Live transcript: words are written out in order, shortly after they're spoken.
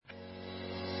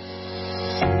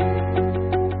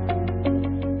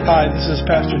Hi, this is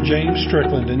Pastor James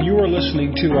Strickland, and you are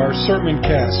listening to our sermon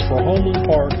cast for Homeland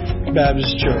Park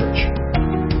Baptist Church.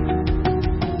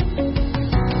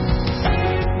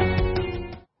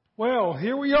 Well,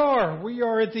 here we are. We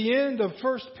are at the end of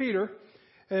 1 Peter,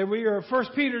 and we are 1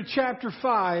 Peter chapter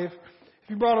 5. If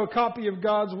you brought a copy of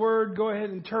God's Word, go ahead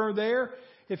and turn there.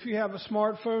 If you have a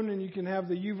smartphone and you can have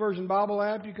the YouVersion Bible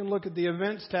app, you can look at the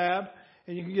Events tab,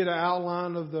 and you can get an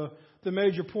outline of the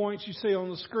major points you see on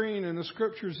the screen and the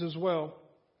scriptures as well.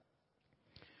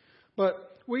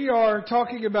 But we are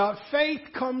talking about faith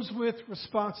comes with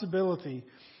responsibility.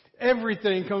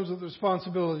 Everything comes with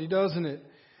responsibility, doesn't it?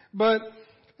 But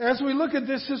as we look at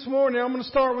this morning, I'm going to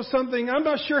start with something. I'm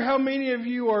not sure how many of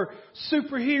you are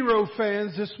superhero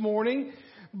fans this morning,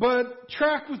 but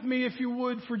track with me if you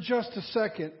would for just a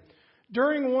second.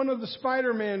 During one of the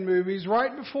Spider-Man movies,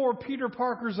 right before Peter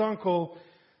Parker's uncle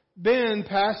Ben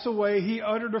passed away, he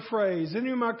uttered a phrase. Any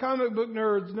of my comic book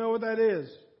nerds know what that is?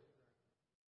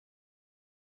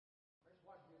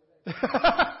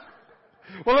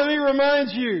 Well, let me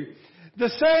remind you. The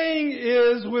saying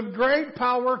is, with great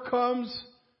power comes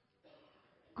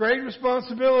great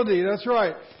responsibility. That's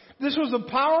right. This was a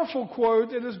powerful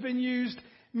quote that has been used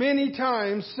many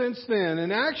times since then.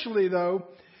 And actually, though,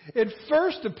 it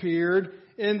first appeared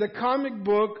in the comic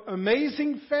book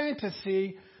Amazing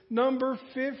Fantasy number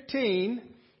 15,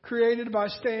 created by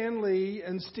Stan Lee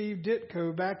and Steve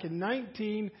Ditko back in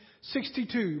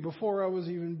 1962, before I was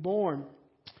even born.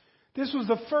 This was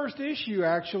the first issue,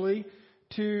 actually,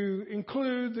 to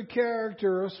include the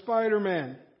character of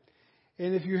Spider-Man.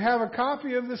 And if you have a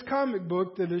copy of this comic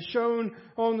book that is shown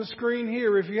on the screen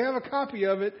here, if you have a copy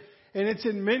of it and it's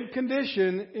in mint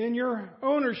condition in your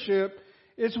ownership,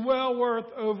 it's well worth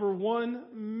over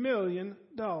 $1 million.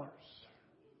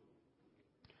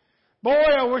 Boy,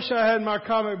 I wish I had my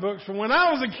comic books from when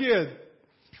I was a kid.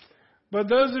 But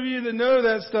those of you that know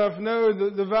that stuff know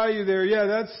the value there.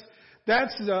 Yeah,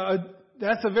 that's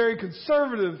a very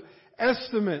conservative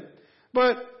estimate.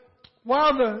 But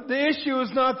while the issue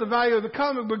is not the value of the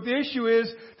comic book, the issue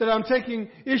is that I'm taking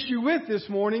issue with this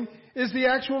morning is the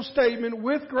actual statement,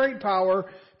 with great power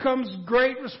comes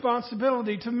great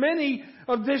responsibility. To many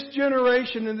of this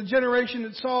generation and the generation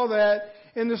that saw that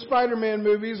in the Spider-Man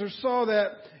movies or saw that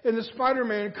in the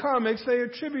Spider-Man comics, they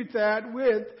attribute that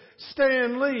with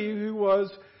Stan Lee, who was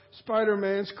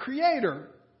Spider-Man's creator.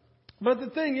 But the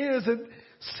thing is that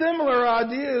similar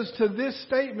ideas to this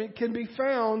statement can be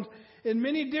found in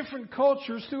many different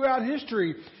cultures throughout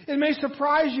history. It may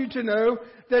surprise you to know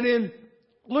that in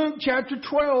Luke chapter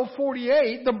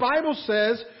 12:48, the Bible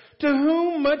says, "To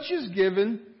whom much is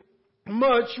given,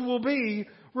 much will be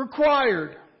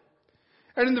required."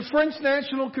 And in the French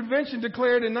National Convention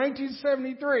declared in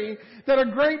 1973 that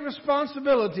a great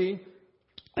responsibility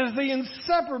is the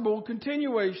inseparable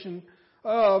continuation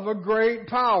of a great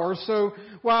power. So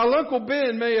while Uncle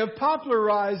Ben may have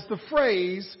popularized the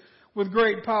phrase, with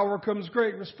great power comes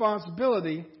great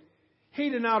responsibility, he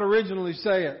did not originally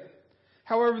say it.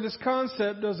 However, this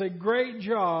concept does a great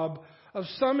job of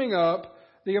summing up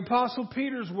the Apostle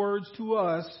Peter's words to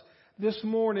us this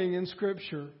morning in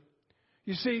Scripture.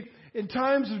 You see, in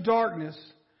times of darkness,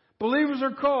 believers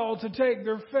are called to take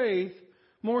their faith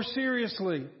more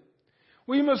seriously.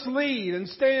 We must lead and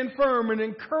stand firm and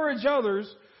encourage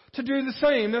others to do the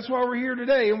same. That's why we're here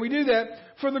today. And we do that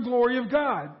for the glory of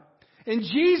God. And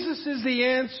Jesus is the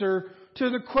answer to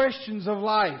the questions of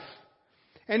life.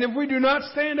 And if we do not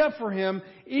stand up for Him,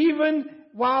 even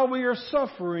while we are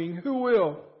suffering, who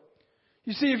will?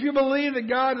 You see, if you believe that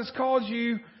God has called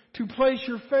you to place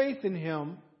your faith in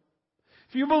Him,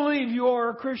 if you believe you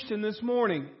are a Christian this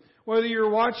morning, whether you're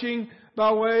watching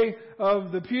by way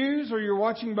of the pews or you're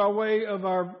watching by way of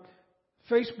our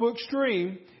Facebook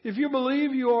stream, if you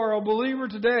believe you are a believer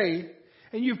today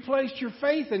and you've placed your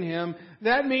faith in Him,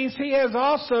 that means He has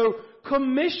also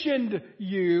commissioned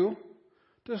you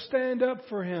to stand up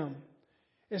for Him.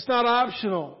 It's not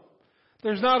optional.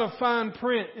 There's not a fine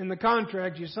print in the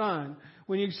contract you sign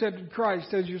when you accepted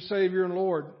Christ as your Savior and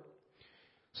Lord.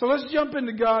 So let's jump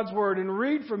into God's Word and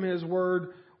read from His Word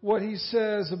what He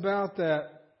says about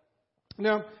that.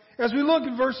 Now, as we look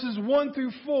at verses 1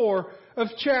 through 4 of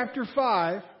chapter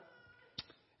 5,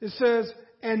 it says,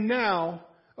 "And now,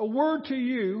 a word to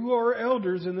you who are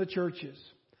elders in the churches.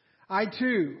 I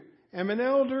too am an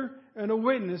elder and a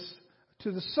witness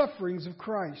to the sufferings of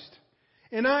Christ.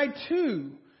 And I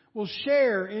too will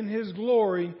share in His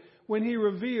glory when He is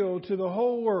revealed to the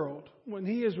whole world.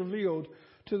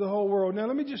 Now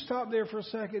let me just stop there for a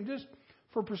second, just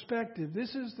for perspective.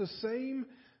 This is the same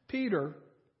Peter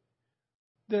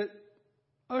that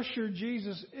ushered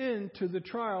Jesus into the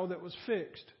trial that was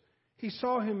fixed. He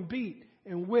saw him beat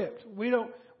and whipped.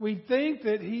 We think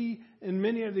that he and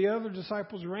many of the other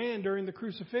disciples ran during the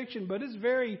crucifixion, but it's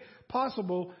very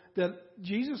possible that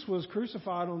Jesus was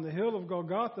crucified on the hill of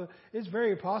Golgotha. It's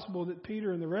very possible that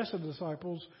Peter and the rest of the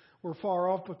disciples were far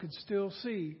off but could still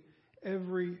see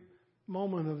every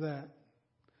moment of that.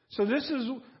 So this is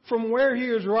from where he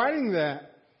is writing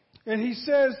that. And he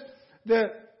says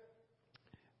that,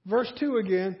 verse 2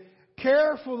 again,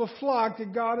 care for the flock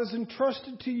that God has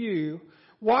entrusted to you.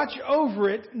 Watch over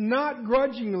it, not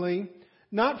grudgingly,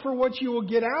 not for what you will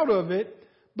get out of it,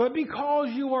 but because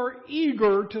you are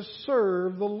eager to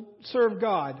serve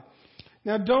God.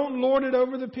 Now don't lord it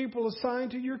over the people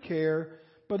assigned to your care,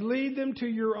 but lead them to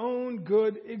your own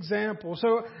good example.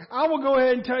 So I will go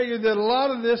ahead and tell you that a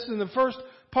lot of this in the first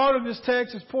part of this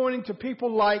text is pointing to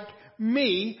people like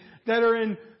me that are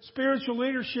in spiritual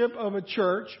leadership of a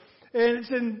church. And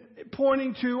it's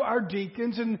pointing to our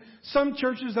deacons. And some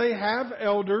churches, they have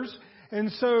elders. And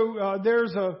so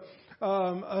there's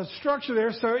a structure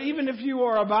there. So even if you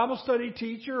are a Bible study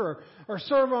teacher or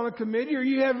serve on a committee or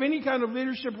you have any kind of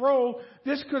leadership role,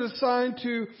 this could assign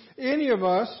to any of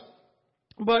us.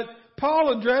 But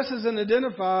Paul addresses and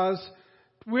identifies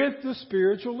with the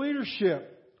spiritual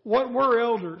leadership. What were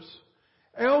elders?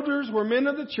 Elders were men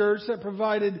of the church that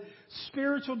provided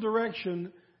spiritual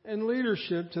direction and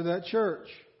leadership to that church.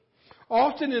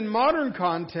 Often in modern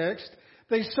context,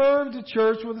 they served the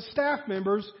church with the staff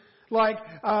members. Like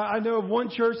I know of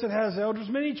one church that has elders.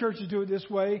 Many churches do it this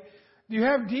way. You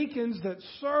have deacons that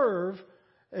serve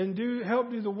and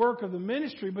help do the work of the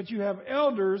ministry, but you have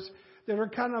elders that are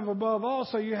kind of above all.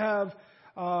 So you have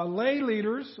lay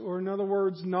leaders, or in other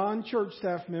words, non-church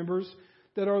staff members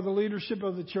that are the leadership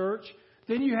of the church.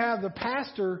 Then you have the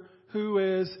pastor who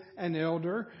is an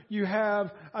elder. You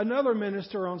have another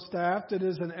minister on staff that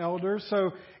is an elder.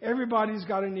 So everybody's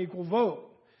got an equal vote.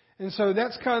 And so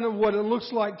that's kind of what it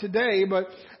looks like today. But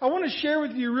I want to share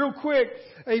with you real quick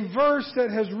a verse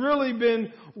that has really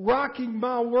been rocking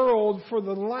my world for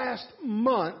the last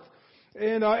month.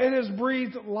 And it has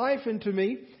breathed life into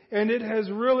me. And it has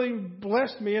really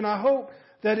blessed me. And I hope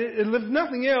that if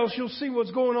nothing else, you'll see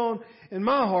what's going on in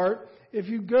my heart. If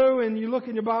you go and you look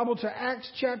in your Bible to Acts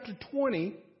chapter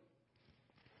 20,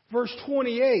 verse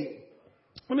 28.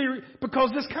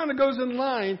 Because this kind of goes in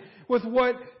line with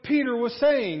what Peter was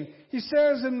saying. He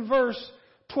says in verse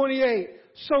 28,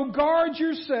 so guard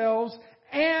yourselves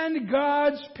and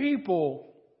God's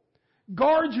people.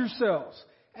 Guard yourselves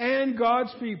and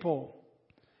God's people.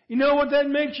 You know what that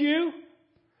makes you?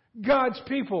 God's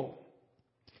people.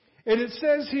 And it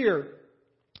says here,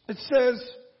 it says,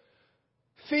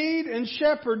 feed and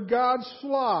shepherd God's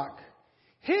flock,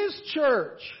 His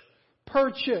church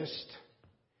purchased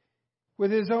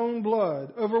with His own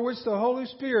blood, over which the Holy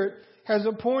Spirit has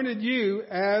appointed you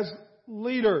as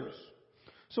leaders.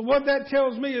 So what that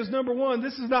tells me is, number one,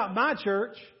 this is not my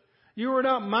church. You are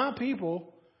not my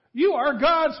people. You are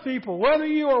God's people. Whether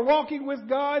you are walking with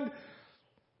God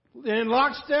in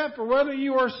lockstep, or whether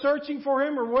you are searching for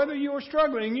Him, or whether you are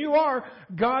struggling, you are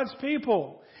God's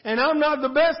people. And I'm not the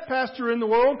best pastor in the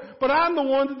world, but I'm the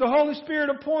one that the Holy Spirit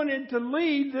appointed to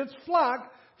lead this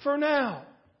flock for now.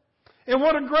 And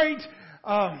what a great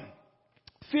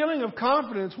feeling of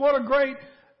confidence. What a great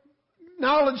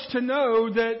knowledge to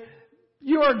know that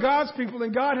you are God's people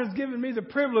and God has given me the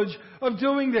privilege of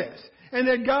doing this. And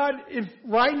that God, if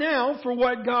right now, for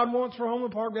what God wants for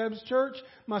Homeland Park Baptist Church,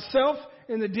 myself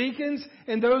and the deacons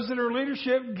and those that are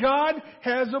leadership, God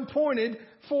has appointed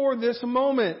for this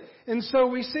moment. And so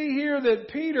we see here that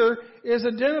Peter is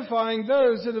identifying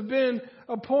those that have been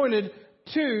appointed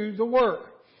to the work.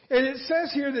 And it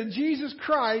says here that Jesus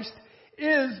Christ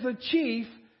is the chief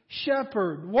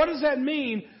shepherd. What does that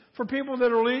mean for people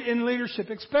that are in leadership,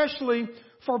 especially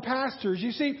for pastors?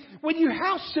 You see, when you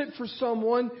house sit for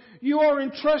someone, you are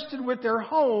entrusted with their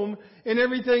home and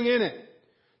everything in it.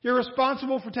 You're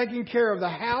responsible for taking care of the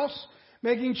house,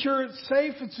 making sure it's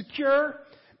safe and secure,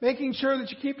 making sure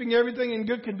that you're keeping everything in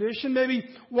good condition, maybe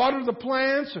water the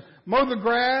plants, or mow the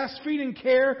grass, feed and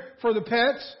care for the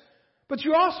pets. But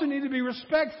you also need to be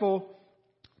respectful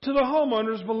to the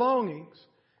homeowner's belongings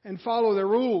and follow their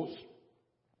rules.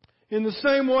 In the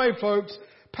same way, folks,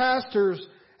 pastors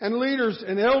and leaders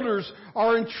and elders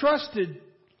are entrusted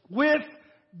with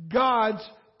God's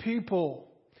people.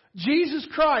 Jesus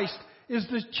Christ is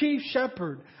the chief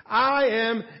shepherd. I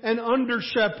am an under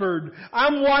shepherd.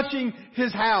 I'm watching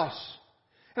His house.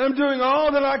 And I'm doing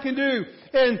all that I can do.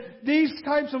 And these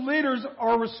types of leaders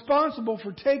are responsible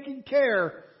for taking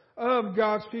care of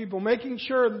God's people, making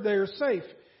sure that they are safe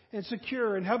and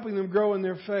secure and helping them grow in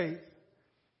their faith.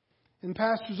 And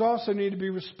pastors also need to be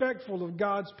respectful of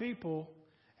God's people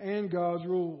and God's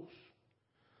rules.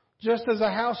 Just as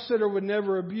a house sitter would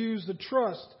never abuse the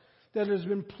trust that has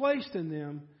been placed in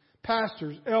them,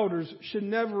 pastors, elders should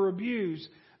never abuse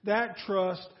that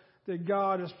trust that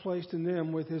God has placed in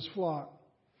them with His flock.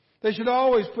 They should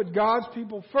always put God's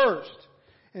people first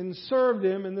and serve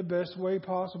them in the best way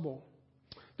possible.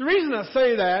 The reason I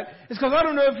say that is because I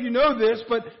don't know if you know this,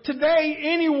 but today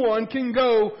anyone can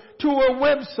go to a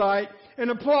website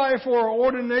and apply for an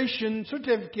ordination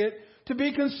certificate to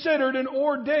be considered an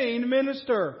ordained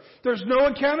minister. There's no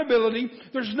accountability.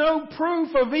 There's no proof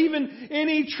of even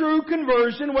any true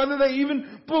conversion, whether they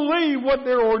even believe what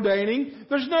they're ordaining.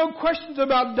 There's no questions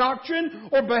about doctrine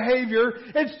or behavior.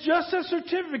 It's just a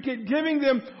certificate giving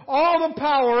them all the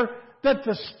power that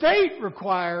the state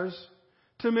requires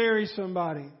to marry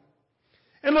somebody.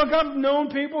 And look, I've known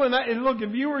people, and look,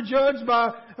 if you were judged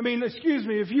by,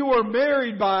 if you were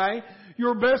married by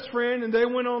your best friend and they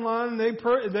went online and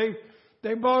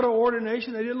they bought an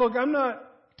ordination, they did. Look, I'm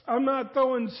not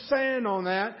throwing sand on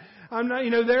that. I'm not,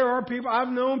 there are people, I've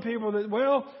known people that,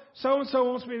 well, so-and-so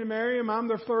wants me to marry him. I'm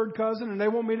their third cousin and they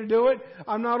want me to do it.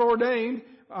 I'm not ordained.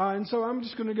 And so I'm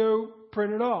just going to go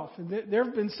print it off. And there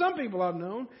have been some people I've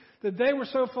known that they were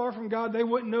so far from God they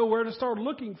wouldn't know where to start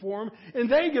looking for Him, and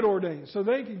they get ordained so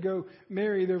they could go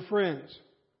marry their friends.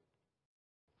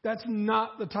 That's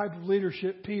not the type of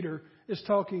leadership Peter is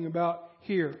talking about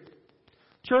here.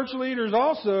 Church leaders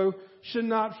also should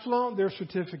not flaunt their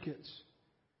certificates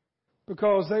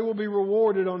because they will be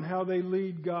rewarded on how they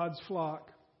lead God's flock.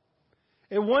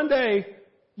 And one day,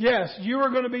 yes, you are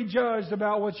going to be judged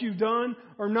about what you've done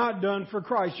or not done for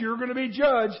Christ. You're going to be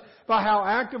judged by how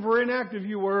active or inactive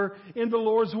you were in the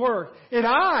Lord's work. And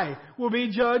I will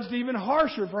be judged even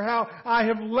harsher for how I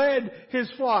have led His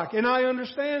flock. And I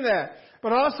understand that.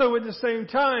 But also at the same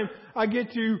time, I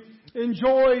get to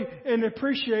enjoy and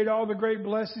appreciate all the great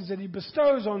blessings that He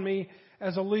bestows on me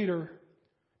as a leader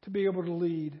to be able to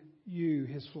lead you,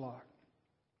 His flock.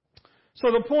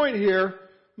 So the point here,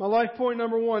 my life point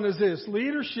number one is this.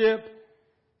 Leadership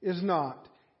is not.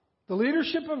 The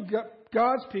leadership of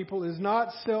God's people is not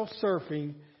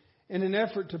self-surfing in an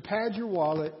effort to pad your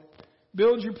wallet,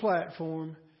 build your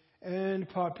platform, and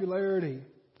popularity.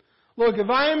 Look, if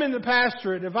I am in the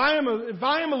pastorate, if I am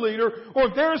a leader, or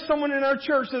if there is someone in our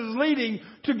church that is leading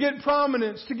to get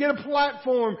prominence, to get a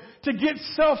platform, to get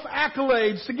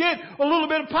self-accolades, to get a little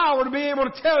bit of power, to be able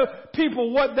to tell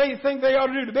people what they think they ought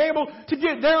to do, to be able to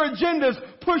get their agendas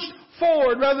pushed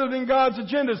forward rather than God's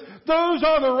agendas, those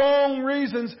are the wrong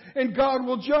reasons, and God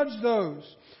will judge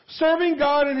those. Serving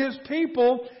God and His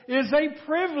people is a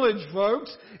privilege,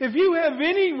 folks. If you have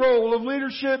any role of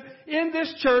leadership in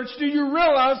this church, do you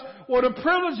realize what a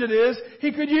privilege it is?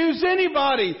 He could use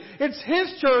anybody. It's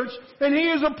His church, and He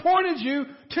has appointed you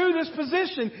to this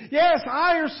position. Yes,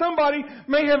 I or somebody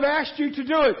may have asked you to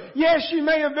do it. Yes, you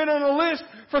may have been on a list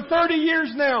for 30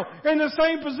 years now in the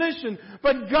same position.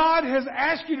 But God has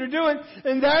asked you to do it,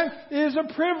 and that is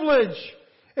a privilege.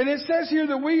 And it says here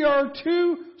that we are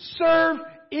to serve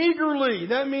eagerly.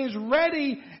 That means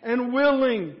ready and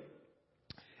willing.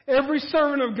 Every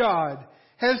servant of God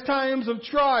has times of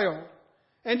trial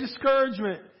and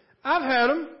discouragement. I've had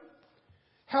them.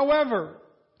 However,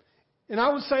 and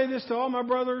I would say this to all my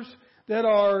brothers that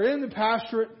are in the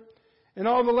pastorate and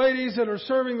all the ladies that are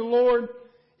serving the Lord,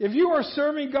 if you are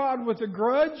serving God with a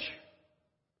grudge,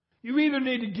 you either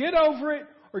need to get over it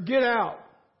or get out.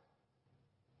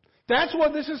 That's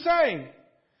what this is saying.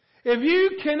 If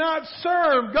you cannot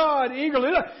serve God eagerly,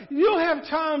 you'll have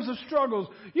times of struggles.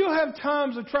 You'll have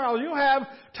times of trials. You'll have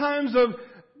times of,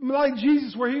 like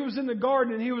Jesus, where He was in the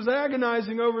garden and He was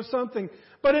agonizing over something.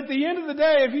 But at the end of the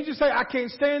day, if you just say, I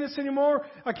can't stand this anymore,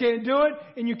 I can't do it,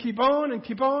 and you keep on and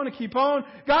keep on and keep on,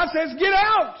 God says, get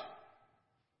out!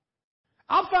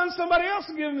 I'll find somebody else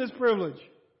to give them this privilege.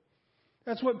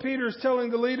 That's what Peter is telling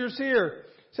the leaders here.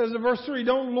 It says in verse 3,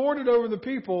 don't lord it over the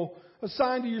people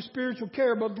assigned to your spiritual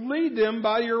care, but lead them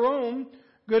by your own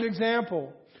good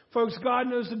example. Folks, God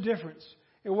knows the difference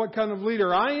in what kind of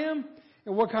leader I am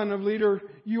and what kind of leader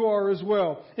you are as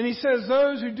well. And He says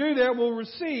those who do that will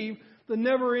receive the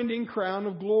never-ending crown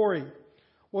of glory.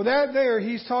 Well, that there,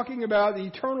 He's talking about the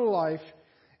eternal life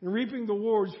and reaping the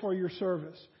rewards for your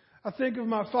service. I think of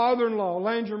my father-in-law,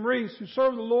 Landrum Reese, who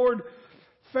served the Lord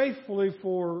faithfully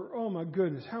for, oh my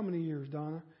goodness, how many years,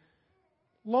 Donna?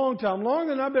 Long time,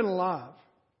 longer than I've been alive.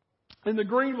 In the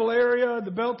Greenville area,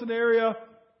 the Belton area,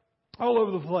 all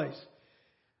over the place.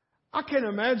 I can't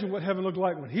imagine what heaven looked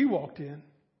like when he walked in.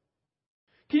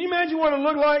 Can you imagine what it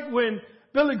looked like when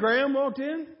Billy Graham walked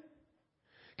in?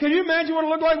 Can you imagine what it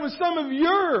looked like when some of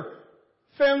your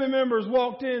family members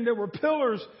walked in that were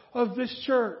pillars of this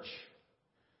church.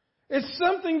 It's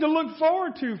something to look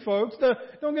forward to, folks.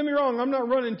 Don't get me wrong, I'm not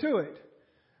running to it.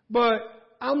 But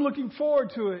I'm looking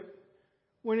forward to it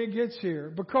when it gets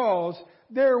here, because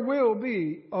there will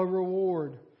be a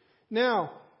reward.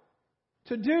 Now,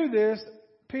 to do this,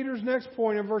 Peter's next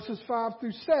point in verses 5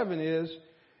 through 7 is,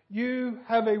 you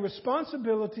have a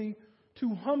responsibility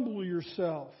to humble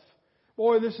yourself.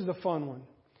 Boy, this is a fun one.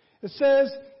 It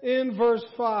says in verse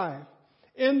 5,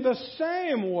 in the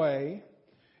same way,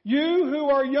 you who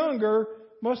are younger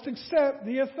must accept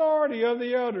the authority of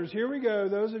the elders. Here we go,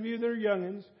 those of you that are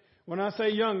youngins. When I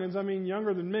say youngins, I mean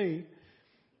younger than me.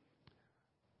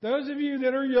 Those of you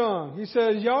that are young, he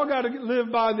says, y'all got to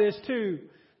live by this too.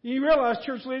 You realize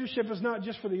church leadership is not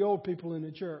just for the old people in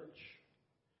the church.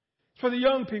 It's for the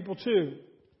young people too.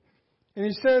 And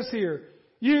he says here,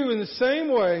 you in the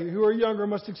same way who are younger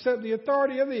must accept the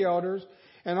authority of the elders,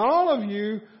 and all of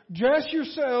you dress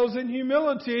yourselves in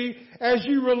humility as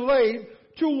you relate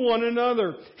to one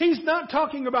another. He's not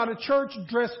talking about a church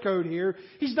dress code here.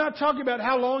 He's not talking about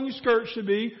how long your skirt should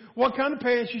be, what kind of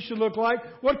pants you should look like,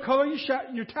 what color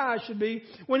your tie should be.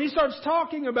 When he starts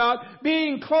talking about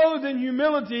being clothed in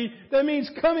humility, that means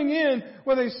coming in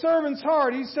with a servant's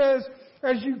heart. He says,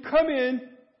 as you come in,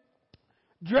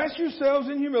 dress yourselves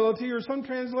in humility, or some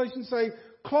translations say,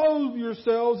 clothe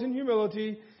yourselves in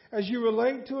humility as you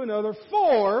relate to another,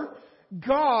 for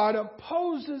God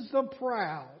opposes the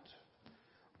proud,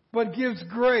 but gives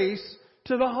grace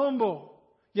to the humble.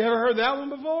 You ever heard that one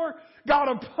before? God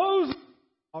opposes the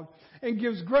proud and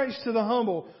gives grace to the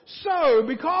humble. So,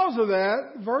 because of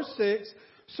that, verse 6,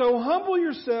 so humble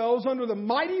yourselves under the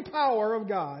mighty power of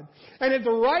God, and at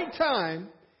the right time,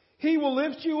 He will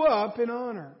lift you up in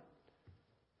honor.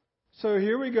 So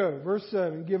here we go, verse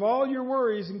 7. Give all your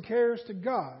worries and cares to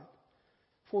God,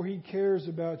 for He cares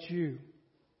about you.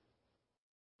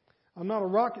 I'm not a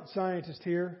rocket scientist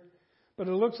here, but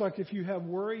it looks like if you have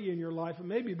worry in your life, it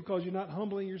may be because you're not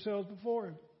humbling yourselves before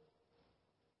Him.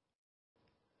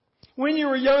 When you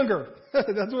were younger,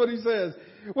 that's what he says.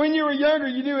 When you were younger,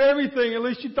 you do everything, at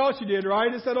least you thought you did,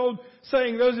 right? It's that old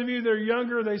saying, those of you that are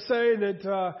younger, they say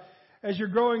that as you're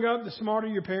growing up, the smarter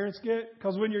your parents get.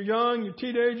 Because when you're young, you're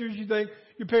teenagers, you think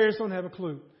your parents don't have a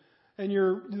clue. And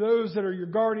those that are your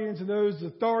guardians and those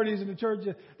authorities in the church,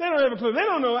 they don't have a clue. They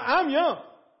don't know. I'm young.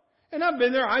 And I've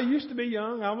been there. I used to be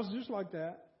young. I was just like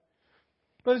that.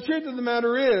 But the truth of the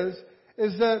matter is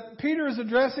that Peter is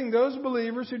addressing those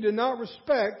believers who did not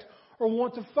respect or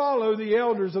want to follow the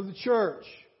elders of the church.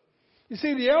 You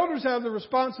see, the elders have the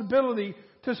responsibility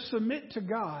to submit to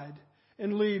God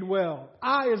and lead well.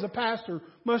 I, as a pastor,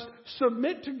 must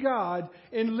submit to God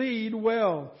and lead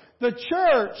well. The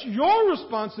church, your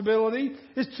responsibility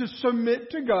is to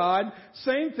submit to God,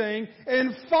 same thing,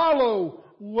 and follow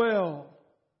well.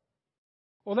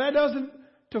 Well,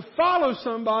 to follow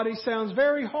somebody sounds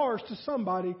very harsh to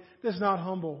somebody that's not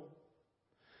humble.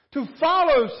 To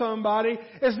follow somebody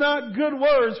is not good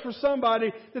words for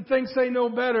somebody that thinks they know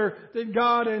better than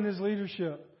God and His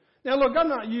leadership. Now look, I'm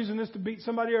not using this to beat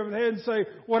somebody over the head and say,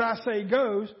 what I say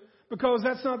goes, because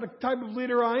that's not the type of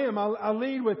leader I am. I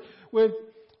lead with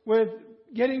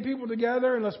getting people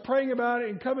together and let's praying about it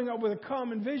and coming up with a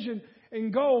common vision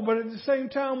and goal. But at the same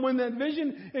time, when that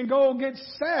vision and goal gets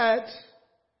set,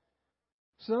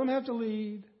 some have to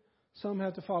lead, some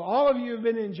have to follow. All of you have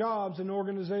been in jobs and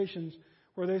organizations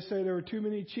where they say there were too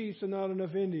many chiefs and not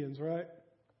enough Indians, right?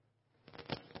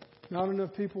 Not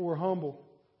enough people were humble.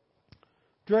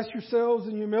 Dress yourselves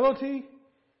in humility.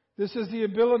 This is the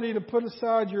ability to put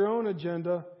aside your own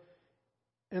agenda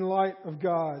in light of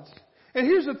God's. And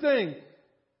here's the thing,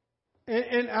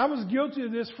 and I was guilty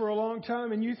of this for a long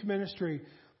time in youth ministry.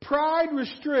 Pride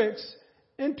restricts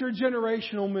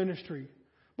intergenerational ministry.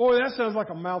 Boy, that sounds like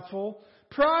a mouthful.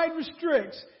 Pride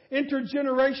restricts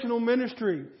intergenerational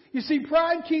ministry. You see,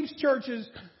 pride keeps churches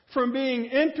from being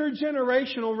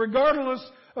intergenerational regardless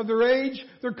of their age,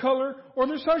 their color, or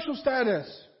their social status.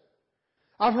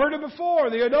 I've heard it before.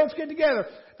 The adults get together.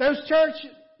 Those church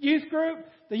youth group,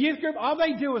 all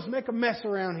they do is make a mess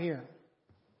around here.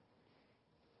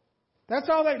 That's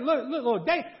all they, look,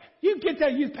 you get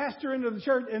that youth pastor into the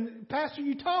church, and pastor,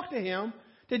 you talk to him.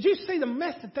 Did you see the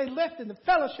mess that they left in the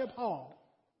fellowship hall?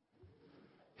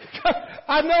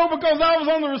 I know because I was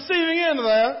on the receiving end of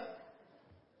that.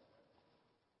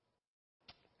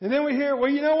 And then we hear,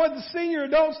 well, you know what? The senior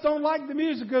adults don't like the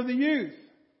music of the youth.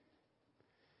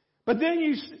 But then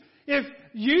if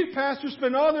youth pastors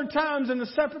spend all their times in the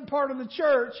separate part of the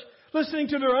church, listening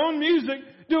to their own music,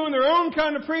 doing their own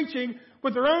kind of preaching,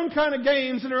 with their own kind of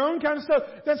games and their own kind of stuff,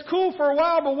 that's cool for a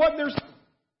while, but what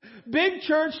big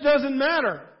church doesn't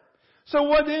matter. So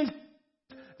what then?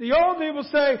 The old people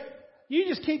say, you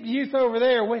just keep the youth over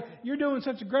there. You're doing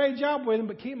such a great job with them,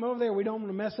 but keep them over there. We don't want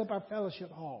to mess up our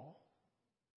fellowship hall.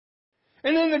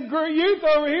 And then the youth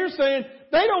over here saying,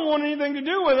 they don't want anything to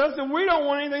do with us, and we don't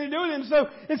want anything to do with them. So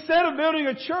instead of building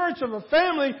a church of a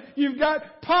family, you've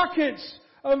got pockets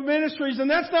of ministries, and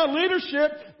that's not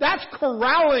leadership, that's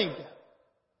corralling.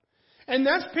 And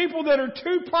that's people that are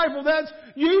too prideful. That's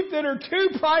youth that are too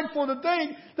prideful to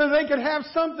think that they could have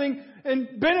something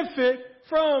and benefit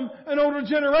from an older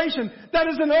generation. That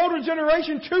is an older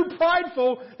generation too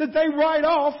prideful that they write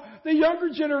off the younger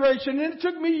generation. And it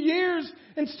took me years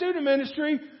in student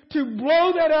ministry to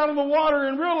blow that out of the water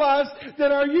and realize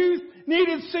that our youth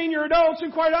needed senior adults,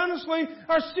 and quite honestly,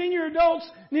 our senior adults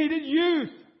needed youth.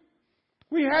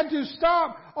 We had to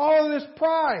stop all of this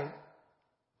pride.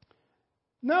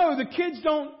 No, the kids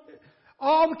don't,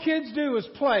 all the kids do is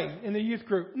play in the youth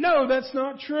group. No, that's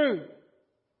not true.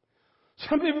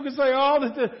 Some people can say all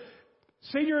that the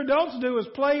senior adults do is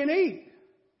play and eat.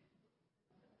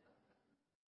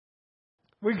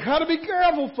 We've got to be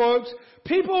careful, folks.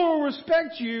 People will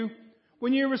respect you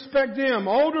when you respect them.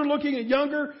 Older looking at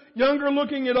younger, younger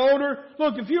looking at older.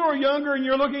 Look, if you are younger and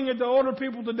you're looking at the older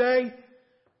people today,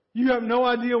 you have no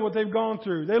idea what they've gone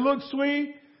through. They look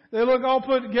sweet. They look all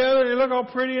put together. They look all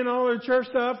pretty and all their church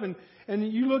stuff.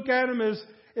 And you look at them as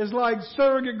like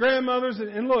surrogate grandmothers.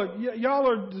 And look, y'all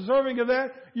are deserving of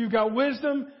that. You've got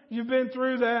wisdom. You've been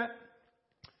through that.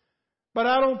 But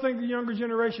I don't think the younger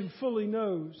generation fully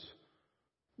knows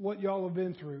what y'all have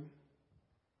been through.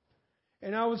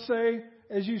 And I would say,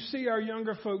 as you see our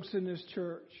younger folks in this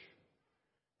church,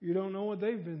 you don't know what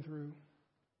they've been through.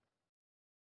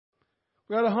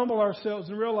 We've got to humble ourselves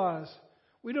and realize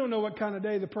we don't know what kind of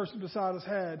day the person beside us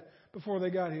had before they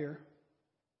got here.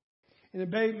 And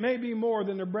it may be more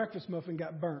than their breakfast muffin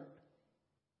got burnt.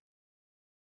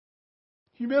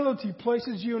 Humility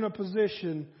places you in a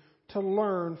position to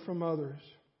learn from others.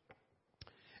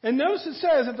 And notice it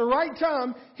says, at the right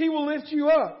time, He will lift you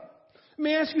up. Let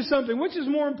me ask you something. Which is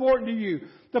more important to you?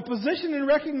 The position and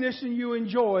recognition you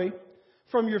enjoy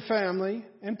from your family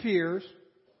and peers,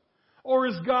 or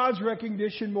is God's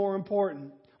recognition more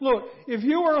important? Look, if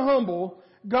you are humble,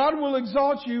 God will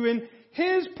exalt you in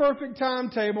His perfect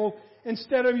timetable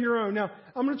instead of your own. Now,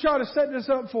 I'm going to try to set this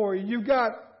up for you.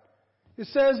 It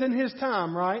says in His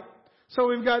time, right? So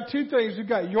we've got two things. We've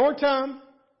got your time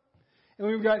and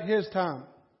we've got His time.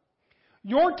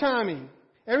 Your timing,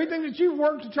 everything that you've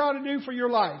worked to try to do for your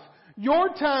life, your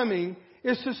timing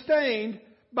is sustained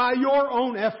by your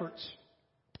own efforts.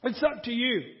 It's up to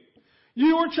you.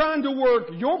 You are trying to work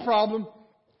your problem,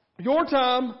 your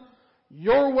time,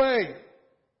 your way.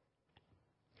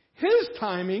 His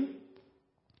timing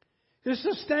is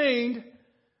sustained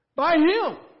by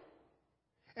Him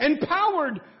and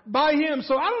powered by Him.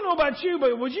 So I don't know about you,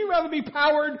 but would you rather be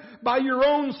powered by your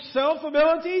own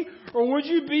self-ability, or would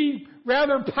you be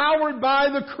rather powered by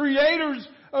the Creator's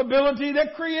ability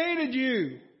that created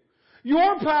you?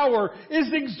 Your power is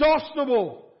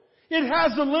exhaustible. It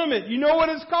has a limit. You know what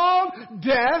it's called?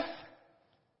 Death.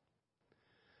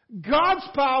 God's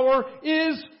power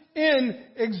is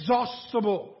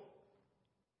inexhaustible.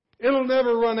 It'll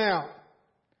never run out.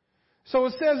 So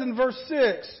it says in verse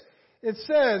 6, it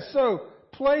says, so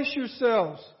place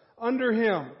yourselves under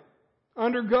Him,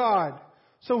 under God.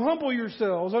 So humble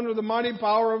yourselves under the mighty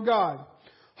power of God.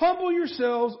 Humble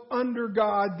yourselves under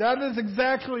God. That is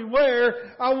exactly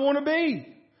where I want to be.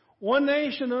 One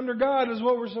nation under God is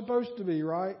what we're supposed to be,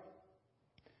 right?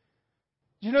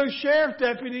 You know, sheriff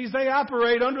deputies, they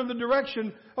operate under the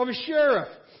direction of a sheriff.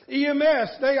 EMS,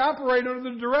 they operate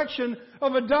under the direction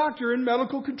of a doctor in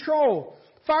medical control.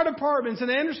 Fire departments in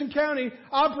Anderson County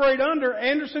operate under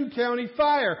Anderson County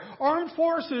Fire. Armed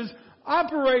forces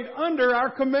operate under our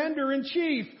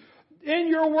commander-in-chief. In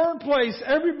your workplace,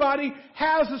 everybody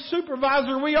has a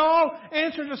supervisor. We all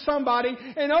answer to somebody,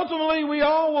 and ultimately we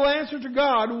all will answer to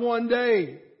God one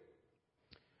day.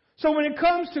 So when it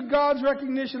comes to God's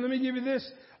recognition, let me give you this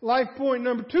life point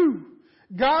number 2.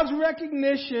 God's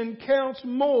recognition counts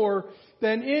more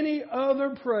than any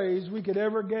other praise we could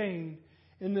ever gain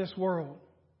in this world.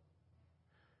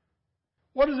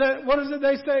 What is it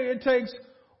they say? It takes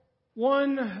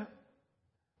one,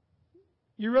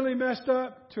 you really messed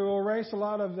up, to erase a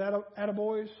lot of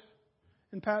attaboys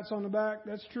and pats on the back.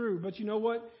 That's true. But you know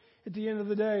what? At the end of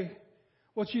the day,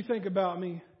 what you think about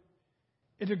me,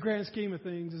 in the grand scheme of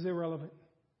things, is irrelevant.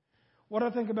 What I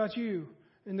think about you,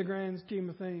 in the grand scheme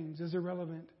of things, is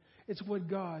irrelevant. It's what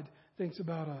God thinks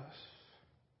about us.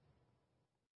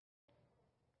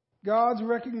 God's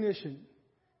recognition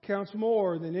counts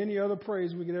more than any other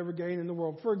praise we could ever gain in the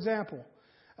world. For example,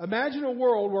 imagine a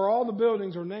world where all the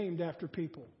buildings are named after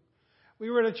people. We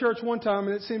were at a church one time,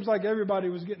 and it seems like everybody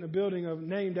was getting a building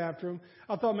named after them.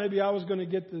 I thought maybe I was going to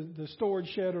get the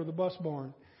storage shed or the bus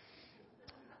barn.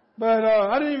 But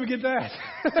I didn't even get that.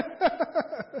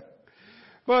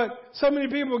 But so many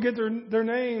people get their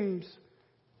names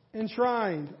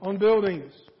enshrined on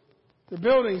buildings. Their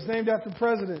buildings named after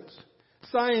presidents,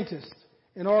 scientists,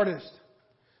 and artists.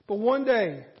 But one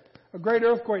day, a great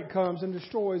earthquake comes and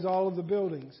destroys all of the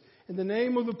buildings. And the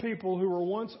name of the people who were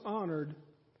once honored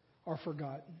are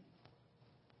forgotten.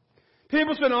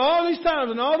 People spend all these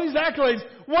times and all these accolades.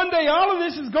 One day all of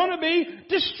this is going to be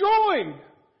destroyed.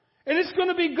 And it's going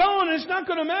to be gone. And it's not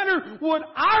going to matter what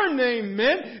our name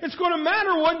meant. It's going to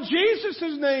matter what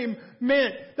Jesus' name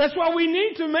meant. That's why we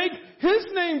need to make His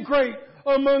name great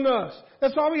among us.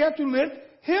 That's why we have to lift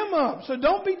Him up. So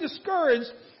don't be discouraged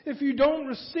if you don't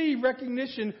receive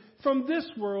recognition from this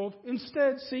world.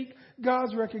 Instead, seek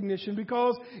God's recognition,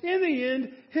 because in the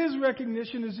end, His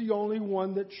recognition is the only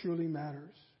one that truly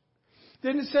matters.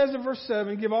 Then it says in verse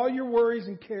 7, give all your worries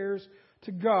and cares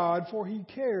to God, for He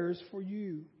cares for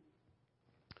you.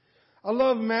 I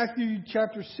love Matthew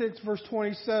chapter 6, verse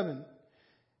 27.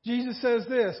 Jesus says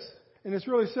this, and it's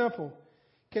really simple.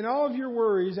 Can all of your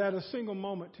worries add a single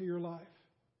moment to your life?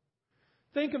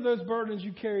 Think of those burdens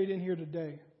you carried in here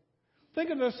today. Think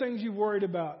of those things you worried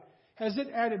about. Has it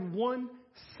added one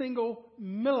single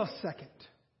millisecond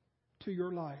to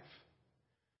your life?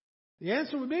 The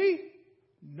answer would be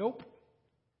nope.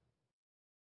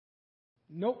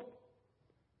 Nope.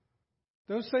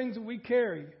 Those things that we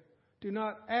carry do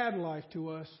not add life to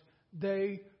us.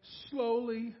 They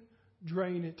slowly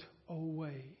drain it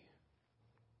away.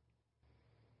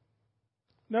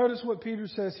 Notice what Peter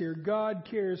says here. God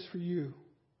cares for you.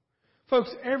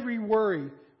 Folks, every worry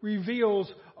reveals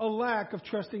a lack of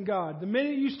trust in God. The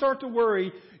minute you start to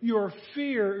worry, your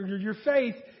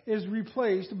faith is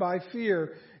replaced by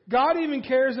fear. God even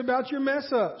cares about your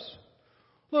mess ups.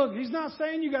 Look, He's not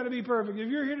saying you got to be perfect. If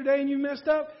you're here today and you messed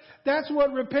up, that's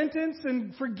what repentance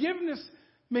and forgiveness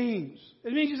means.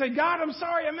 It means you say, God, I'm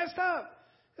sorry, I messed up.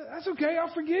 That's okay,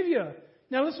 I'll forgive you.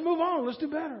 Now let's move on, let's do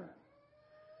better.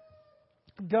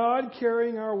 God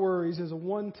carrying our worries is a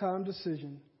one-time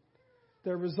decision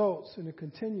that results in a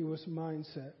continuous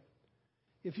mindset.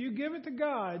 If you give it to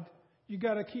God, you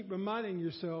got to keep reminding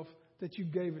yourself that you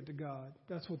gave it to God.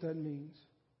 That's what that means.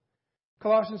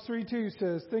 Colossians 3:2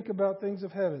 says, think about things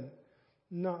of heaven,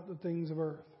 not the things of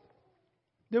earth.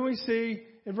 Then we see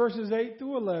in verses 8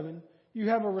 through 11, you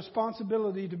have a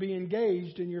responsibility to be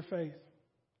engaged in your faith.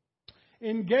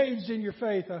 Engaged in your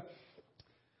faith.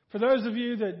 For those of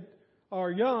you that are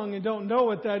young and don't know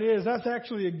what that is, that's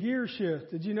actually a gear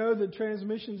shift. Did you know that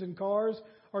transmissions in cars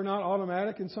are not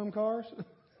automatic in some cars?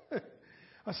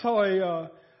 I saw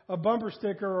a bumper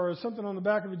sticker or something on the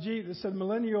back of a Jeep that said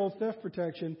Millennial Theft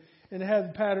Protection, and it had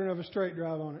the pattern of a straight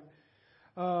drive on it.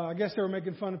 I guess they were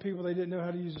making fun of people they didn't know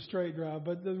how to use a straight drive.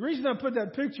 But the reason I put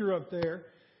that picture up there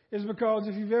is because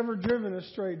if you've ever driven a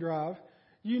straight drive,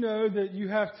 you know that you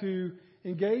have to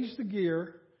engage the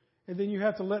gear and then you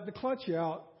have to let the clutch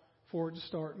out for it to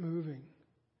start moving.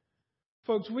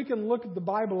 Folks, we can look at the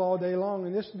Bible all day long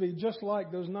and this would be just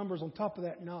like those numbers on top of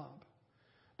that knob.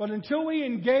 But until we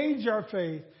engage our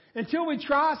faith, until we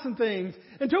try some things,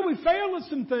 until we fail at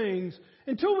some things,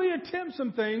 until we attempt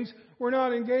some things, we're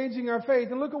not engaging our faith.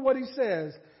 And look at what he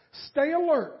says. Stay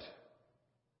alert.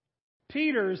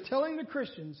 Peter is telling the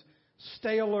Christians,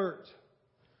 stay alert.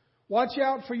 Watch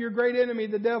out for your great enemy,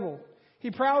 the devil.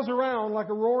 He prowls around like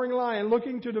a roaring lion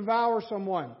looking to devour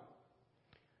someone.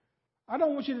 I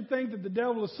don't want you to think that the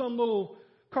devil is some little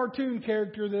cartoon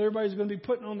character that everybody's going to be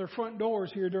putting on their front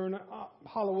doors here during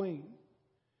Halloween.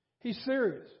 He's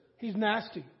serious. He's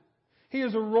nasty. He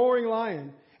is a roaring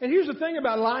lion. And here's the thing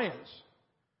about lions.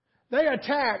 They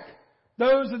attack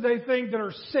those that they think that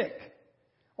are sick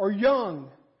or young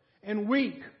and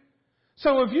weak.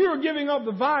 So if you are giving up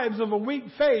the vibes of a weak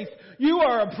faith, you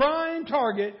are a prime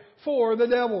target for the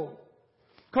devil.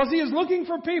 Because he is looking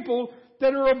for people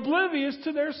that are oblivious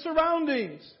to their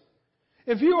surroundings.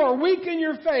 If you are weak in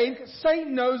your faith,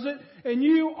 Satan knows it, and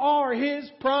you are his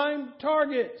prime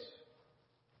targets.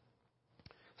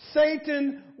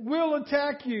 Satan will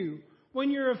attack you when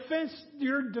your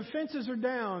defenses are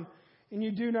down and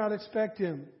you do not expect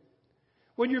him.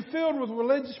 When you're filled with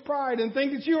religious pride and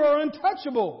think that you are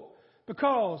untouchable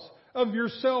because of your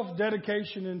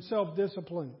self-dedication and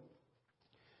self-discipline.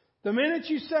 The minute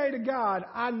you say to God,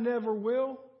 I never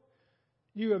will,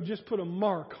 you have just put a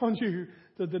mark on you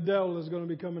that the devil is going to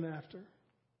be coming after.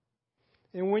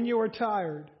 And when you are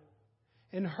tired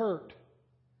and hurt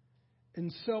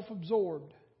and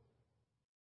self-absorbed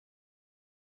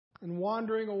and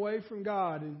wandering away from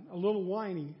God and a little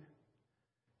whiny,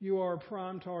 you are a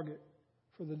prime target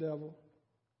for the devil.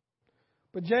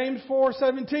 But James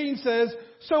 4:17 says,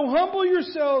 "So humble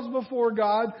yourselves before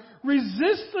God,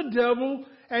 resist the devil,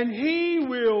 and he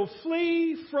will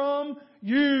flee from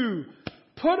you."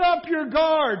 Put up your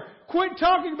guard. Quit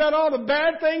talking about all the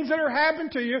bad things that are happening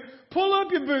to you. Pull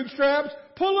up your bootstraps,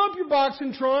 pull up your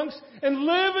boxing trunks, and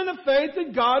live in the faith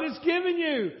that God has given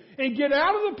you. And get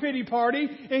out of the pity party,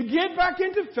 and get back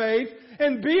into faith,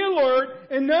 and be alert,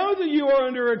 and know that you are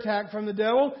under attack from the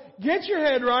devil. Get your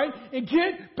head right, and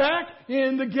get back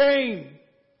in the game.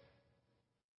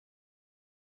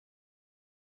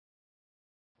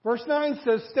 Verse 9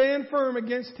 says, "Stand firm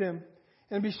against him,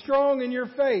 and be strong in your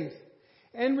faith.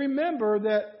 And remember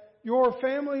that your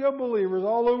family of believers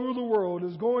all over the world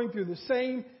is going through the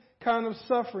same kind of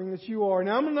suffering that you are."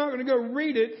 Now, I'm not going to go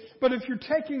read it, but if you're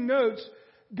taking notes,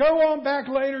 go on back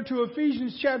later to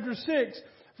Ephesians chapter 6,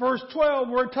 verse 12,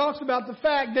 where it talks about the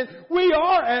fact that we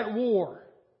are at war.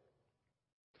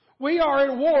 We are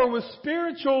at war with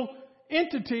spiritual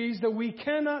entities that we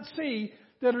cannot see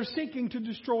that are seeking to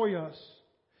destroy us.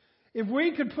 If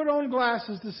we could put on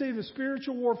glasses to see the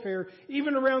spiritual warfare,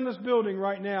 even around this building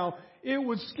right now, it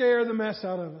would scare the mess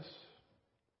out of us.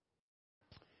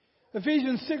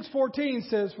 Ephesians 6:14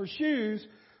 says, "For shoes,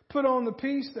 put on the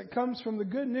peace that comes from the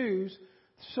good news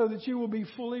so that you will be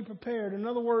fully prepared." In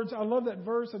other words, I love that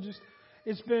verse.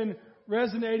 It's been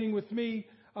resonating with me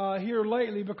here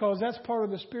lately because that's part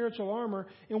of the spiritual armor.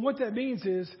 And what that means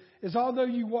is although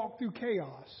you walk through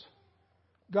chaos,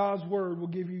 God's Word will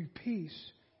give you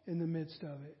peace in the midst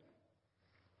of it.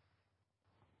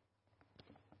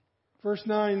 Verse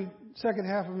 9, second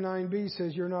half of 9b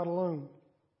says, "You're not alone.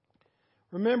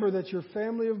 Remember that your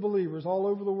family of believers all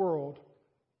over the world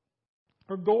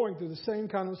are going through the same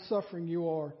kind of suffering you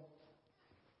are."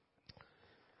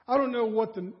 I don't know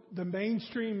what the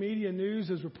mainstream media news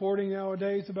is reporting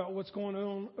nowadays about what's going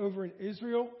on over in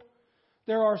Israel.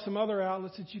 There are some other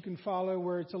outlets that you can follow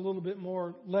where it's a little bit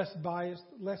more less biased,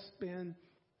 less spin,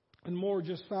 and more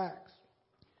just facts.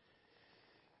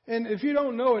 And if you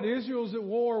don't know it, Israel's at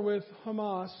war with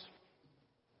Hamas.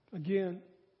 Again,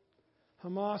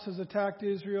 Hamas has attacked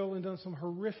Israel and done some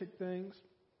horrific things.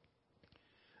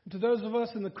 And to those of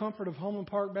us in the comfort of Holman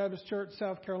Park Baptist Church,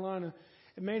 South Carolina,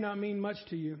 it may not mean much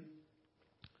to you,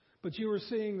 but you are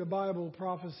seeing the Bible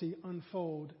prophecy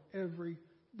unfold every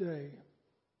day.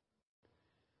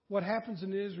 What happens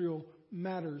in Israel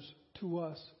matters to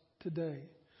us today.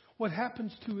 What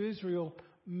happens to Israel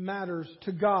matters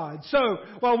to God. So,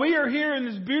 while we are here in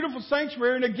this beautiful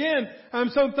sanctuary, and again, I'm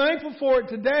so thankful for it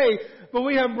today, but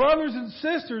we have brothers and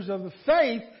sisters of the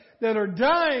faith that are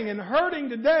dying and hurting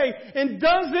today, and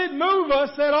does it move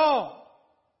us at all?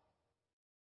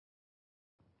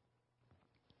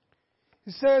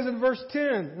 It says in verse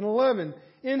 10 and 11,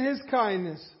 "In His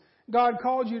kindness, God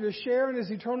called you to share in His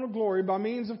eternal glory by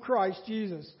means of Christ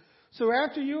Jesus. So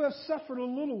after you have suffered a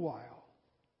little while,"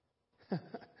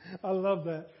 I love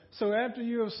that. "So after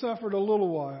you have suffered a little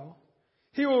while,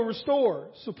 He will restore,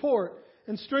 support,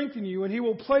 and strengthen you, and He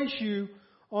will place you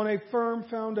on a firm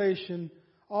foundation.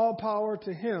 All power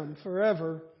to Him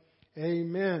forever.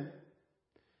 Amen."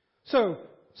 So,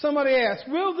 somebody asks,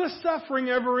 will this suffering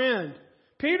ever end?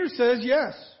 Peter says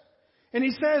yes. And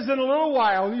he says in a little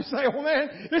while. You say, "Oh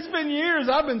man, it's been years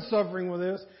I've been suffering with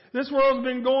this. This world's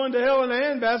been going to hell in a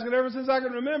handbasket ever since I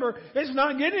can remember. It's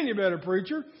not getting any better,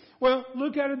 preacher." Well,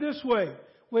 look at it this way.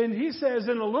 When he says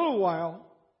in a little while,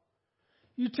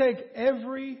 you take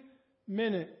every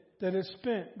minute that is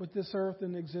spent with this earth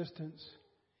in existence.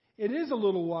 It is a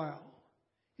little while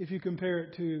if you compare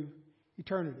it to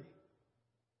eternity.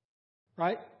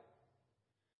 Right?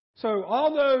 So,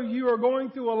 although you are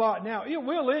going through a lot now, it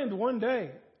will end one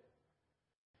day.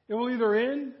 It will either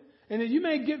end, and you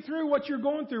may get through what you're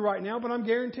going through right now, but I'm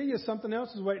guarantee you something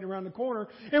else is waiting around the corner.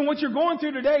 And what you're going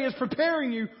through today is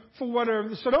preparing you for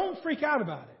whatever. So don't freak out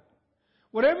about it.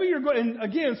 Whatever you're going, and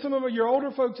again, some of your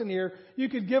older folks in here, you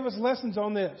could give us lessons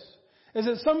on this. Is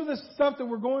that some of the stuff that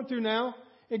we're going through now,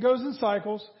 it goes in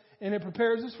cycles, and it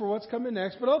prepares us for what's coming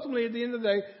next. But ultimately, at the end of the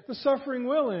day, the suffering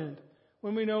will end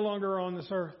when we no longer are on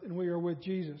this earth and we are with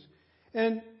Jesus.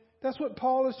 And that's what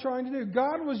Paul is trying to do.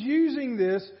 God was using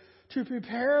this to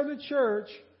prepare the church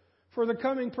for the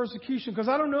coming persecution. Because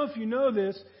I don't know if you know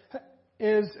this,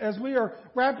 as we are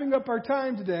wrapping up our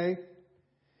time today,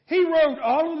 he wrote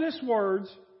all of these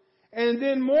words, and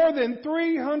then more than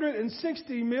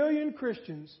 360 million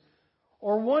Christians,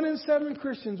 or 1 in 7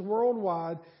 Christians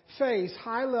worldwide, face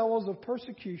high levels of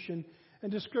persecution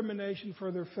and discrimination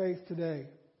for their faith today.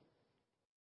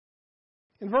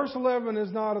 And verse 11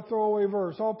 is not a throwaway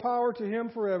verse. All power to Him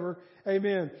forever.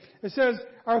 Amen. It says,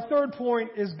 our third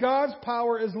point is God's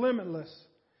power is limitless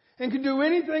and can do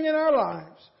anything in our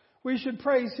lives. We should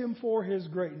praise Him for His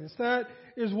greatness. That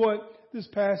is what this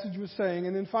passage was saying.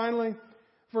 And then finally,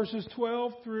 verses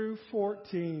 12 through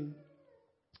 14.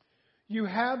 You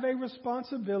have a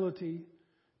responsibility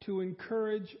to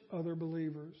encourage other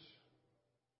believers.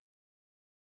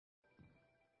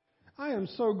 I am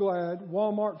so glad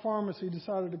Walmart Pharmacy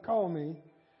decided to call me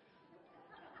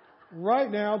right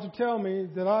now to tell me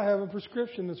that I have a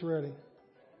prescription that's ready.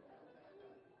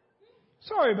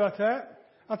 Sorry about that.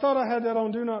 I thought I had that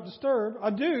on Do Not Disturb. I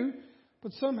do,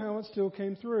 but somehow it still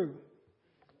came through.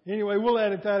 Anyway, we'll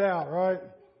edit that out, right?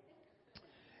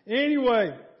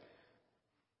 Anyway,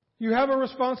 you have a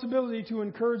responsibility to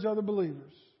encourage other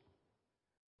believers.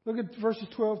 Look at verses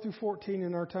 12 through 14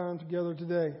 in our time together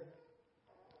today.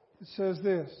 It says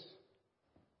this,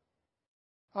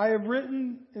 I have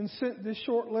written and sent this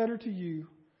short letter to you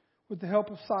with the help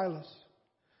of Silas,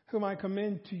 whom I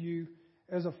commend to you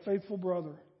as a faithful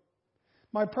brother.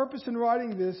 My purpose in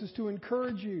writing this is to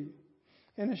encourage you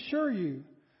and assure you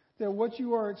that what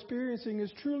you are experiencing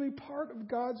is truly part of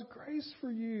God's grace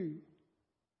for you.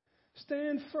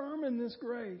 Stand firm in this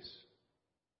grace.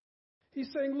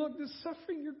 He's saying, look, this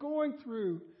suffering you're going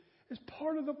through is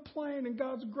part of the plan, and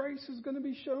God's grace is going to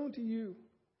be shown to you.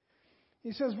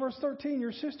 He says, verse 13,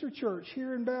 your sister church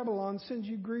here in Babylon sends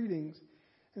you greetings,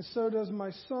 and so does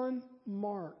my son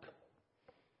Mark.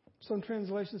 Some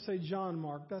translations say John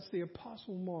Mark. That's the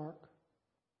Apostle Mark.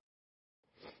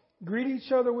 Greet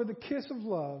each other with a kiss of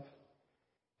love,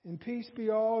 and peace be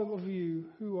all of you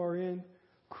who are in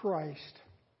Christ.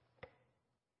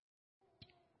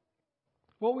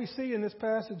 What we see in this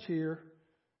passage here,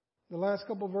 the last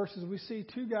couple of verses, we see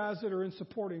two guys that are in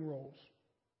supporting roles.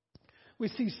 We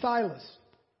see Silas.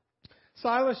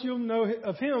 Silas, you'll know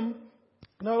of him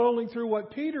not only through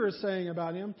what Peter is saying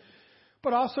about him,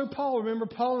 but also Paul. Remember,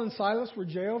 Paul and Silas were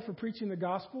jailed for preaching the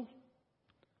gospel?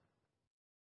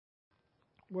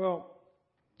 Well,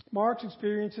 Mark's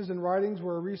experiences and writings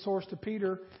were a resource to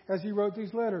Peter as he wrote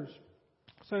these letters.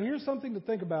 So here's something to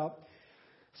think about.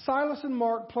 Silas and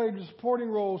Mark played supporting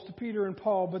roles to Peter and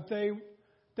Paul, but they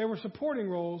were supporting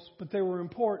roles, but they were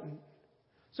important.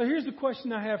 So here's the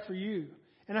question I have for you,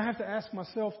 and I have to ask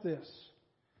myself this.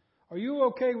 Are you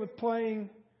okay with playing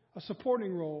a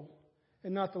supporting role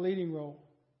and not the leading role?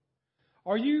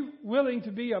 Are you willing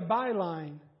to be a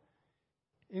byline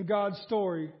in God's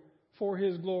story for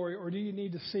His glory, or do you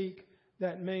need to seek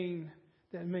that main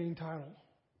title?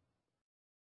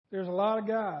 There's a lot of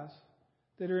guys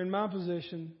that are in my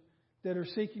position that are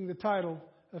seeking the title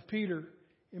of Peter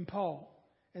and Paul.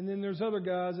 And then there's other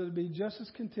guys that would be just as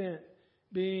content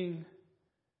being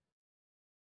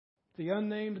the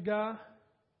unnamed guy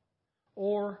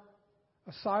or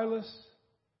a Silas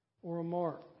or a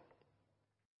Mark.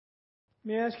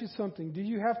 Let me ask you something. Do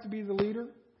you have to be the leader,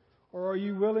 or are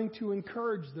you willing to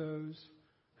encourage those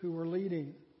who are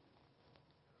leading?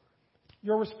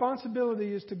 Your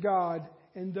responsibility is to God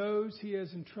and those He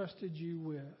has entrusted you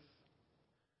with.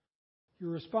 Your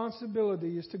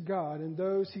responsibility is to God and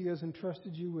those He has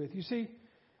entrusted you with. You see,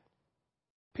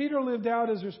 Peter lived out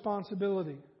his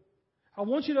responsibility. I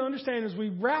want you to understand as we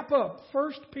wrap up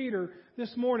 1 Peter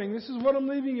this morning, this is what I'm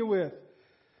leaving you with.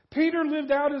 Peter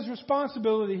lived out his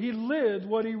responsibility. He lived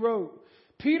what he wrote.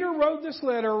 Peter wrote this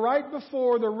letter right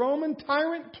before the Roman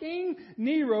tyrant King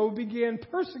Nero began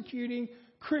persecuting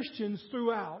Christians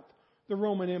throughout the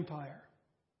Roman Empire.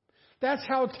 That's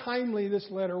how timely this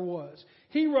letter was.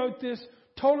 He wrote this,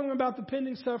 told them about the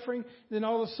pending suffering, then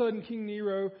all of a sudden King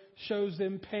Nero shows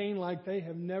them pain like they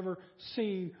have never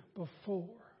seen before.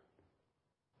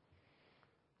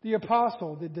 The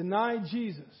apostle that denied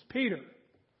Jesus, Peter,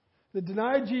 that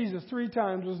denied Jesus 3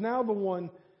 times, was now the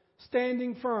one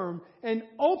standing firm and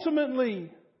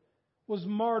ultimately was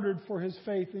martyred for his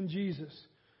faith in Jesus.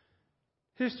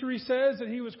 History says that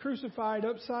he was crucified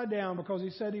upside down because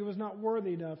he said he was not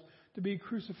worthy enough to be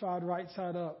crucified right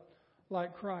side up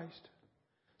like Christ.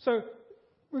 So,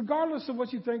 regardless of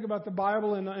what you think about the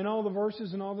Bible and all the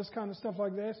verses and all this kind of stuff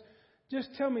like this, just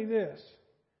tell me this.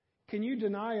 Can you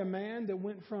deny a man that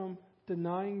went from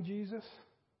denying Jesus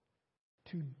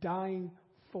to dying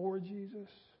for Jesus?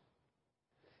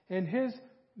 And his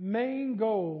main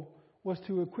goal was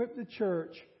to equip the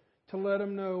church to let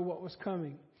them know what was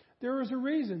coming. There was a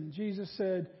reason Jesus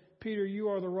said, Peter, you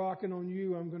are the rock, and on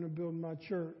you I'm going to build my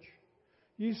church.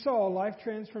 You saw a life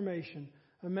transformation.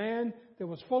 A man that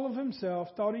was full of himself,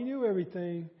 thought he knew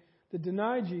everything, that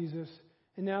denied Jesus,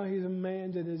 And now he's a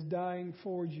man that is dying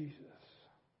for Jesus.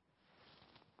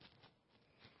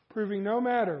 Proving no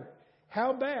matter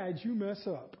how bad you mess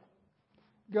up,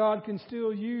 God can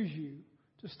still use you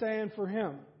to stand for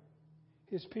Him,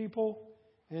 His people,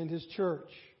 and His church.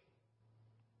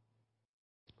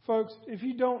 Folks, if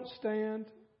you don't stand,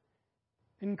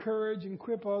 encourage, and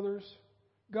equip others,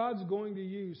 God's going to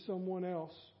use someone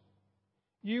else.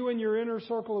 You and your inner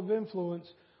circle of influence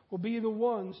will be the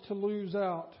ones to lose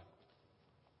out.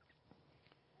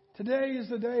 Today is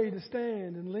the day to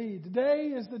stand and lead.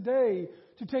 Today is the day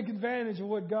to take advantage of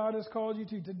what God has called you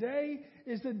to. Today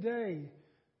is the day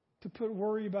to put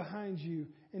worry behind you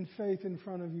and faith in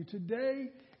front of you.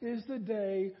 Today is the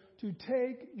day to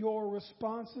take your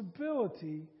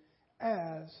responsibility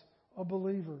as a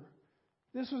believer.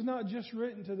 This was not just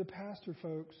written to the pastor,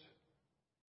 folks.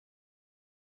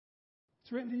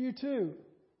 It's written to you too.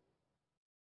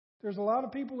 There's a lot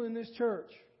of people in this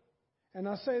church, and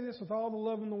I say this with all the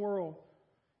love in the world.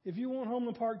 If you want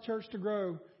Homeland Park Church to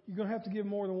grow, you're going to have to give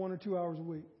more than 1 or 2 hours a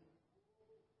week.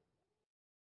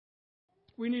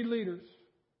 We need leaders.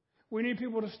 We need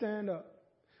people to stand up.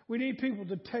 We need people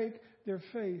to take their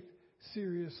faith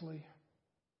seriously.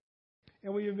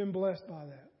 And we have been blessed by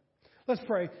that. Let's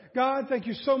pray. God, thank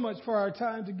you so much for our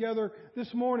time together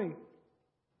this morning.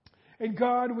 And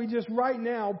God, we just right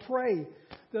now pray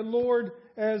that, Lord,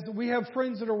 as we have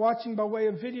friends that are watching by way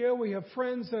of video, we have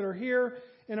friends that are here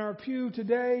in our pew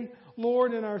today,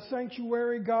 Lord, in our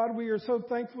sanctuary. God, we are so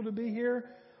thankful to be here.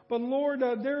 But Lord,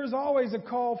 there is always a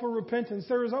call for repentance.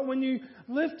 When you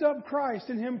lift up Christ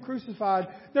and Him crucified,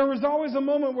 there is always a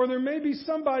moment where there may be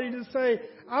somebody to say,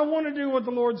 I want to do what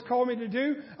the Lord's called me to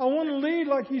do. I want to lead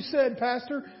like you said,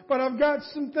 Pastor, but I've got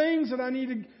some things that I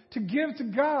need to give to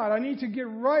God. I need to get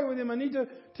right with Him. I need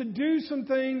to do some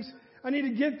things. I need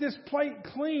to get this plate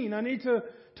clean. I need to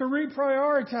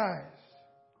reprioritize.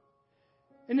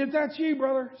 And if that's you,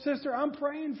 brother, sister, I'm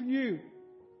praying for you.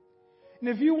 And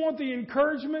if you want the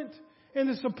encouragement and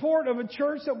the support of a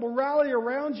church that will rally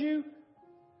around you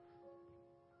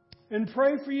and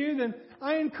pray for you, then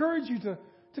I encourage you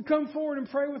to come forward and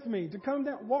pray with me, to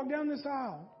walk down this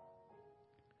aisle.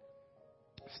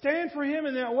 Stand for Him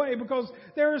in that way, because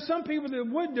there are some people that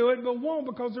would do it but won't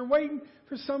because they're waiting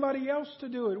for somebody else to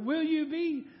do it. Will you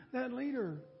be that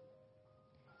leader?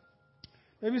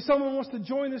 Maybe someone wants to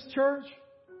join this church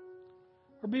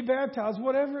or be baptized,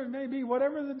 whatever it may be,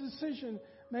 whatever the decision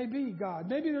may be, God.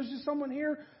 Maybe there's just someone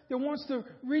here that wants to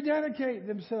rededicate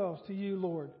themselves to you,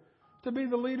 Lord, to be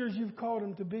the leaders you've called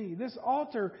them to be. This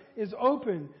altar is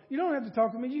open. You don't have to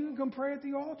talk to me. You can come pray at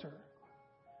the altar.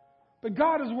 But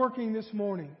God is working this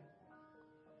morning.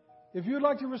 If you would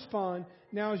like to respond,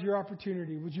 now is your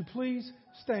opportunity. Would you please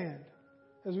stand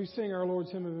as we sing our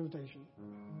Lord's hymn of invitation?